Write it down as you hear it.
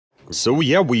So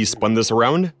yeah, we spun this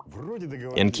around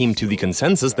and came to the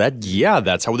consensus that, yeah,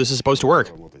 that's how this is supposed to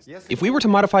work. If we were to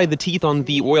modify the teeth on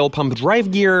the oil pump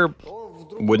drive gear,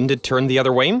 wouldn't it turn the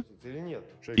other way?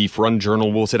 The front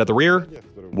journal will sit at the rear,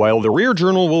 while the rear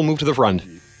journal will move to the front.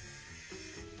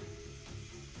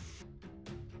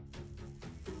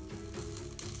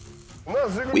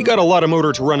 We got a lot of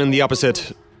motor to run in the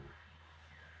opposite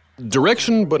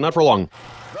direction, but not for long.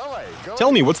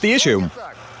 Tell me, what's the issue?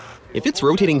 If it's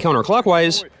rotating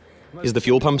counterclockwise, is the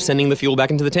fuel pump sending the fuel back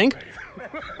into the tank?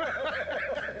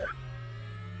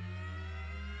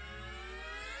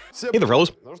 Hey there,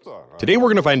 fellas. Today we're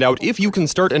gonna find out if you can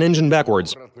start an engine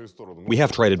backwards. We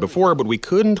have tried it before, but we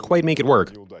couldn't quite make it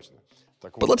work.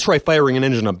 But let's try firing an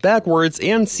engine up backwards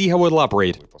and see how it'll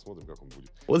operate.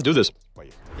 Let's do this.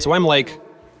 So I'm like,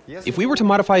 if we were to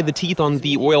modify the teeth on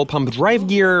the oil pump drive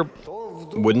gear,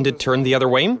 wouldn't it turn the other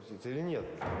way?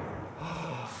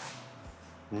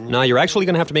 Nah, you're actually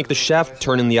gonna have to make the shaft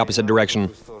turn in the opposite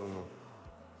direction.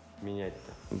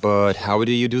 But how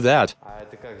do you do that?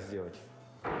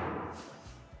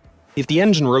 If the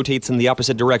engine rotates in the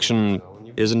opposite direction,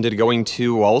 isn't it going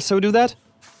to also do that?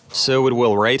 So it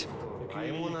will, right?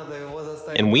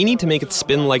 And we need to make it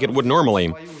spin like it would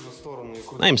normally.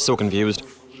 I am so confused.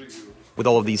 With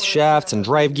all of these shafts and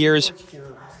drive gears.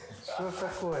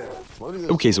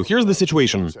 Okay, so here's the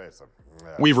situation.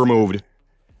 We've removed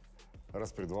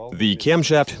the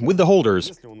camshaft with the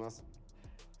holders.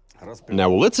 Now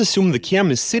let's assume the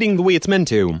cam is sitting the way it's meant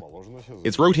to.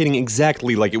 It's rotating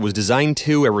exactly like it was designed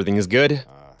to, everything is good.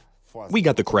 We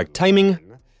got the correct timing.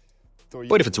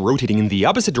 But if it's rotating in the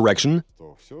opposite direction,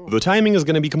 the timing is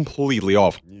going to be completely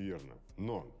off.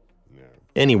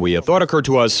 Anyway, a thought occurred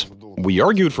to us. We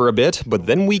argued for a bit, but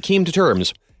then we came to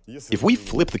terms. If we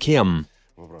flip the cam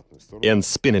and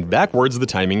spin it backwards, the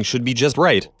timing should be just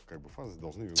right.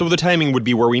 So the timing would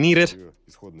be where we need it,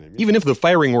 even if the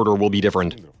firing order will be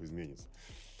different.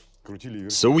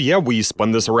 So yeah, we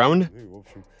spun this around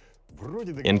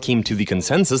and came to the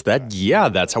consensus that, yeah,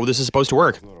 that's how this is supposed to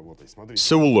work.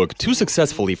 So look, to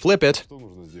successfully flip it,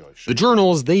 the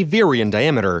journals, they vary in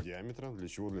diameter.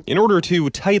 In order to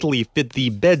tightly fit the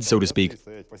bed, so to speak,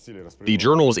 the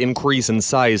journals increase in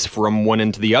size from one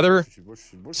end to the other,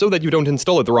 so that you don't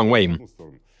install it the wrong way.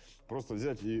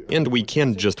 And we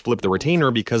can't just flip the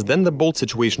retainer, because then the bolt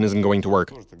situation isn't going to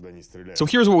work. So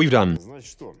here's what we've done.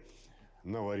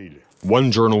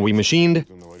 One journal we machined,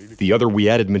 the other we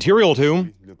added material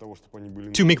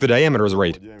to make the diameters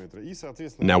right.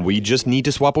 Now we just need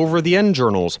to swap over the end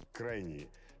journals,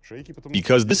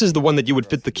 because this is the one that you would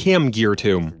fit the cam gear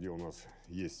to.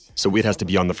 So it has to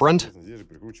be on the front.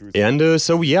 And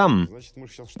so yeah,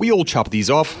 we'll chop these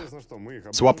off,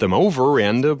 swap them over,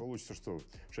 and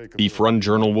the front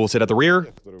journal will sit at the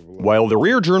rear, while the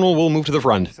rear journal will move to the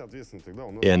front.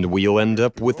 And we'll end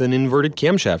up with an inverted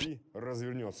camshaft.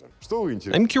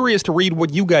 I'm curious to read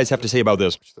what you guys have to say about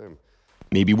this.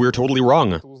 Maybe we're totally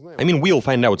wrong. I mean, we'll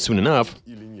find out soon enough.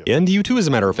 And you too, as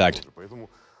a matter of fact.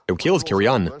 Okay, let's carry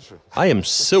on. I am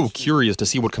so curious to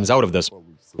see what comes out of this.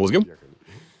 Let's go.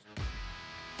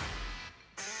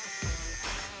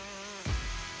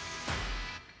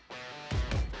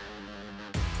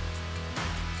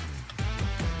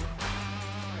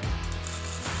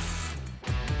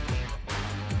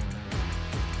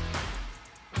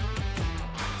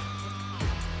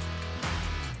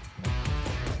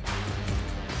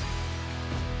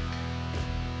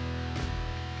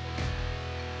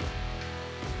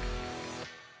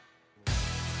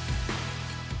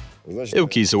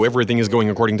 Okay, so everything is going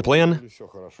according to plan.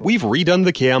 We've redone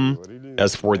the cam.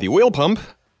 As for the oil pump,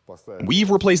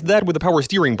 we've replaced that with a power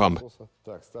steering pump.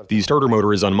 The starter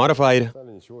motor is unmodified.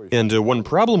 And one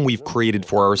problem we've created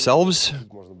for ourselves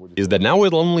is that now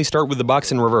it'll only start with the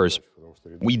box in reverse.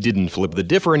 We didn't flip the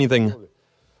diff or anything.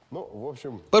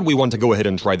 But we want to go ahead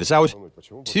and try this out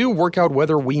to work out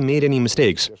whether we made any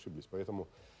mistakes.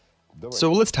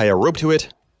 So let's tie a rope to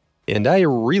it. And I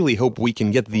really hope we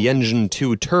can get the engine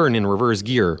to turn in reverse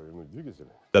gear,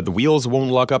 that the wheels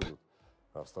won't lock up.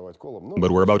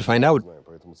 But we're about to find out.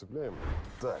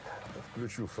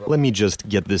 Let me just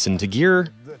get this into gear.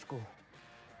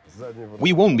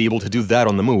 We won't be able to do that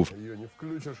on the move.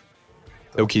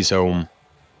 Okay, so...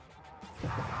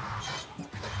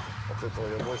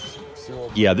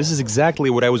 yeah, this is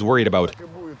exactly what I was worried about.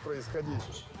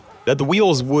 That the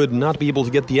wheels would not be able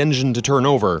to get the engine to turn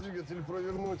over.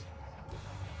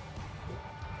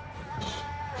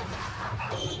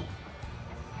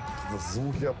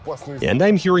 And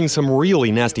I'm hearing some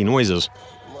really nasty noises.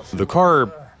 The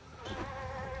car...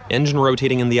 engine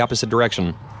rotating in the opposite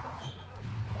direction.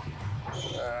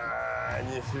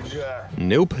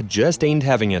 Nope, just ain't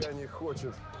having it.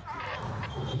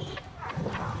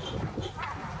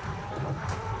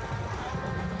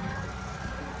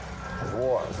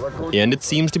 And it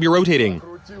seems to be rotating.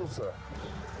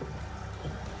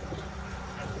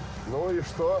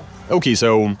 Okay,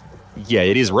 so yeah,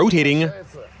 it is rotating.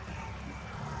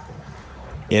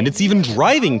 And it's even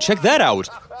driving, check that out!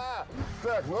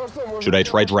 Should I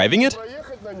try driving it?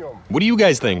 What do you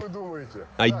guys think?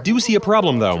 I do see a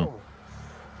problem though.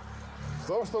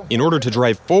 In order to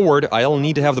drive forward, I'll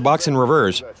need to have the box in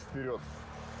reverse.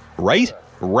 Right?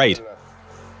 Right.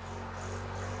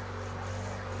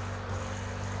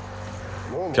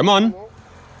 Come on.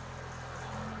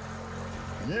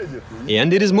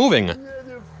 And it is moving.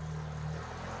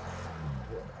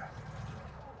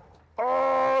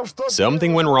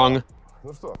 Something went wrong.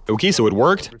 Okay, so it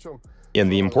worked.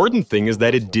 And the important thing is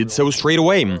that it did so straight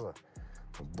away.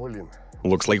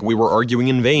 Looks like we were arguing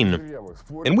in vain.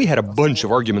 And we had a bunch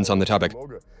of arguments on the topic.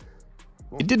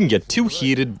 It didn't get too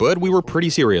heated, but we were pretty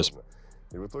serious.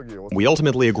 We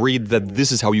ultimately agreed that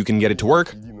this is how you can get it to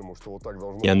work.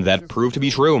 And that proved to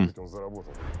be true.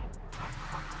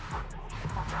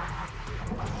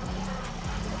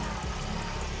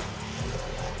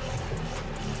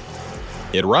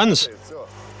 It runs.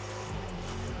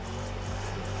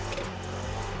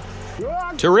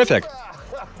 Terrific.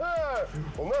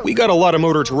 We got a lot of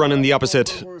motor to run in the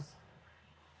opposite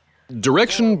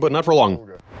direction, but not for long.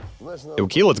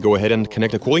 Okay, let's go ahead and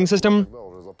connect a cooling system.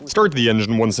 Start the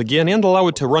engine once again and allow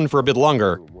it to run for a bit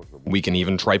longer. We can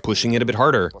even try pushing it a bit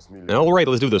harder. Alright,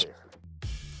 let's do this.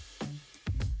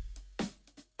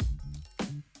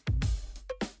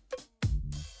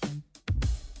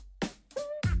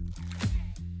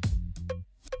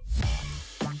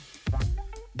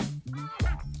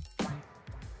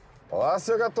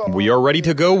 We are ready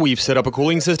to go, we've set up a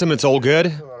cooling system, it's all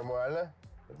good.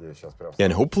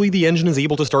 And hopefully the engine is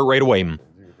able to start right away.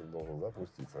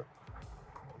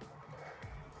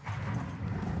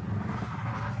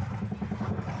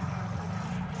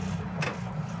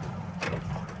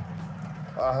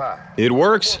 It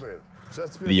works.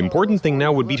 The important thing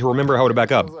now would be to remember how to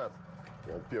back up.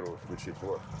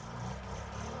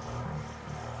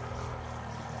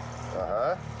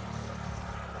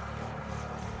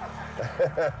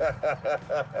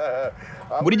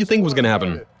 What did you think was gonna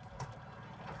happen?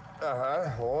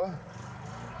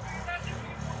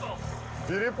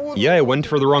 Yeah, I went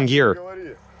for the wrong gear.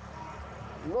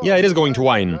 Yeah, it is going to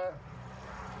whine.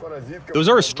 Those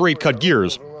are straight-cut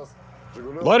gears.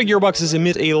 A lot of gearboxes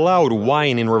emit a loud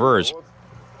whine in reverse.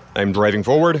 I'm driving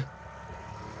forward.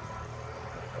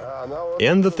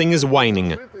 And the thing is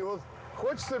whining.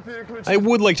 I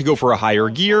would like to go for a higher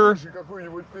gear,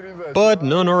 but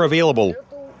none are available.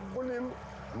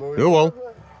 Oh well.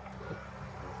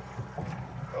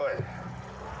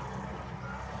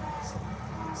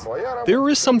 There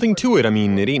is something to it, I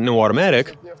mean, it ain't no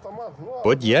automatic.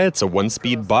 But yeah, it's a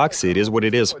one-speed box, it is what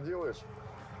it is.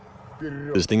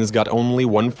 This thing's got only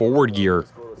one forward gear.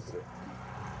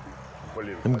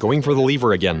 I'm going for the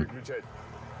lever again.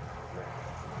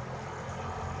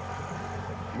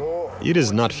 It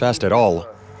is not fast at all.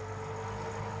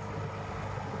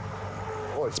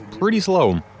 It's pretty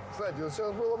slow.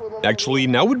 Actually,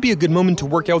 now would be a good moment to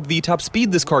work out the top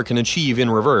speed this car can achieve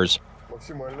in reverse.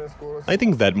 I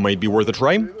think that might be worth a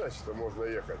try.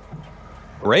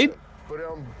 Right?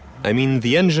 I mean,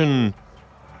 the engine...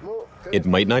 It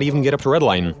might not even get up to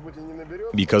redline.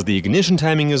 Because the ignition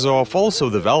timing is off, also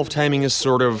the valve timing is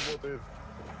sort of...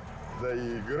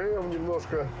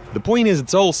 The point is,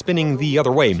 it's all spinning the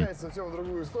other way.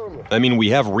 I mean, we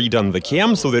have redone the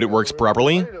cam so that it works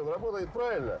properly.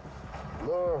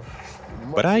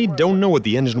 But I don't know what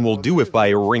the engine will do if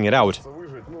I wring it out.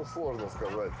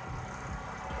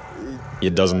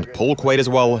 It doesn't pull quite as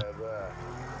well.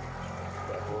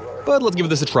 But let's give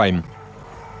this a try.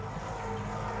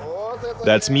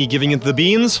 That's me giving it the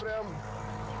beans.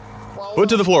 Put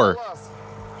to the floor.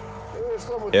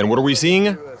 And what are we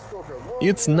seeing?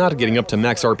 It's not getting up to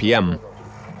max RPM.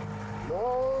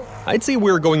 I'd say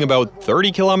we're going about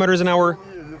 30 kilometers an hour.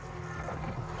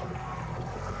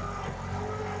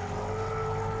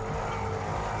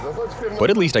 But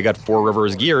at least I got 4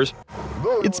 reverse gears.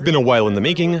 It's been a while in the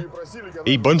making.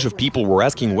 A bunch of people were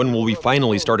asking when will we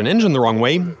finally start an engine the wrong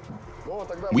way.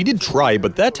 We did try,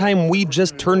 but that time we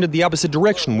just turned it the opposite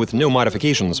direction with no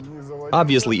modifications.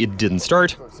 Obviously it didn't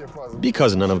start,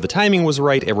 because none of the timing was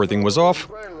right, everything was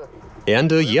off.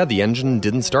 And yeah, the engine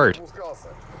didn't start.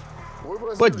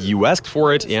 But you asked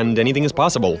for it, and anything is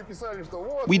possible.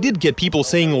 We did get people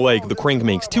saying, like, the crank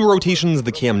makes 2 rotations,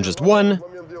 the cam just 1.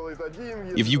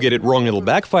 If you get it wrong, it'll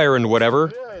backfire and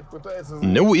whatever.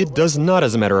 No, it does not,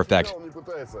 as a matter of fact.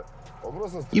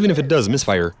 Even if it does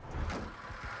misfire.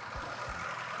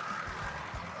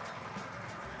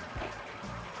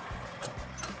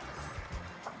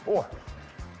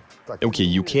 Okay,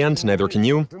 you can't, neither can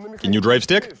you. Can you drive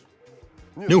stick?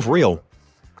 No, for real.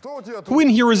 Who in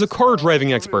here is a car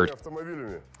driving expert?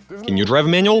 Can you drive a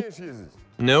manual?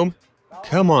 No?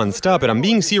 Come on, stop it, I'm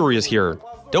being serious here.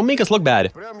 Don't make us look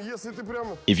bad.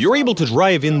 If you're able to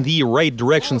drive in the right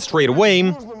direction straight away,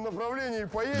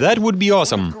 that would be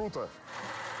awesome.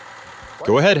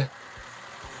 Go ahead.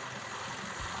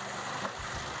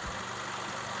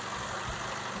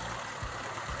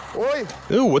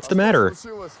 Ooh, what's the matter?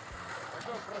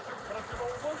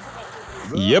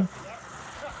 Yep.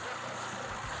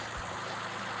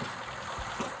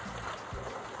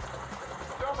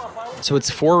 So it's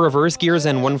 4 reverse gears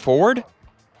and 1 forward?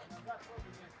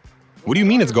 What do you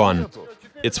mean it's gone?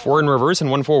 It's 4 in reverse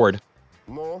and 1 forward.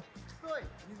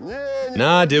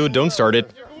 Nah, dude, don't start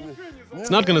it. It's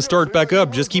not gonna start back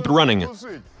up, just keep it running.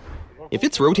 If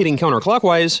it's rotating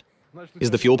counterclockwise,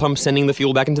 is the fuel pump sending the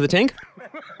fuel back into the tank?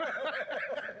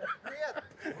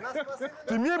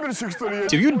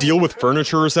 Do you deal with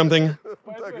furniture or something?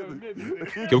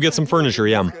 Go get some furniture,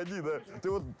 yeah.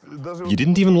 You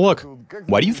didn't even look.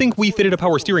 Why do you think we fitted a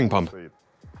power steering pump?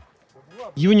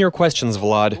 You and your questions,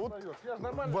 Vlad.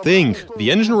 Think,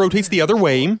 the engine rotates the other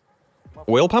way.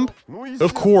 Oil pump?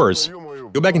 Of course.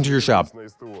 Go back into your shop.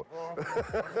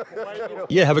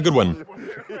 Yeah, have a good one.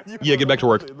 Yeah, get back to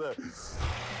work.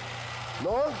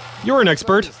 You're an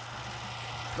expert.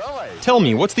 Tell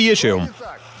me, what's the issue?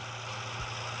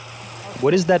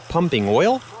 What is that pumping,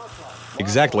 oil?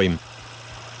 Exactly.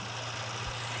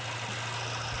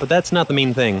 But that's not the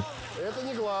main thing.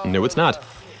 No, it's not.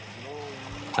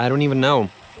 I don't even know.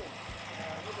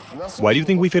 Why do you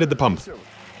think we fitted the pump?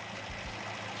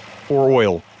 Or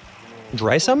oil?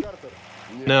 Dry sump?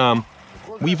 Nah,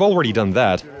 we've already done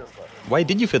that. Why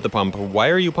did you fit the pump? Why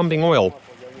are you pumping oil?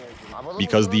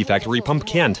 Because the factory pump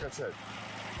can't.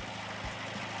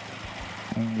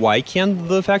 Why can't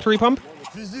the factory pump?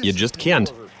 You just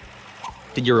can't.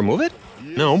 Did you remove it?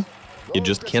 No, it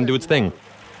just can't do its thing.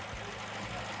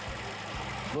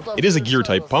 It is a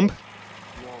gear-type pump.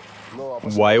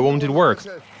 Why won't it work?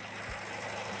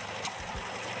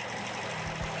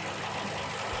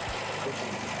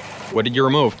 What did you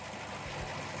remove?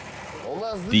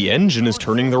 The engine is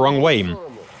turning the wrong way.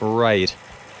 Right.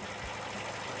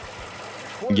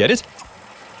 Get it?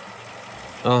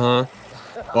 Uh-huh.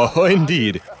 Oh,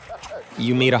 indeed.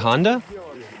 You made a Honda?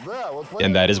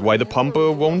 And that is why the pump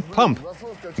won't pump.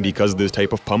 Because this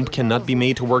type of pump cannot be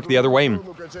made to work the other way.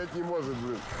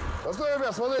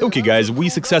 Okay guys, we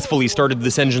successfully started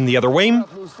this engine the other way.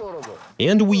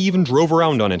 And we even drove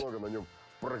around on it.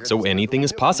 So anything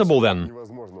is possible then.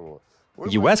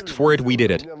 You asked for it, we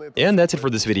did it. And that's it for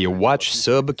this video. Watch,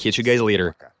 sub, catch you guys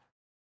later.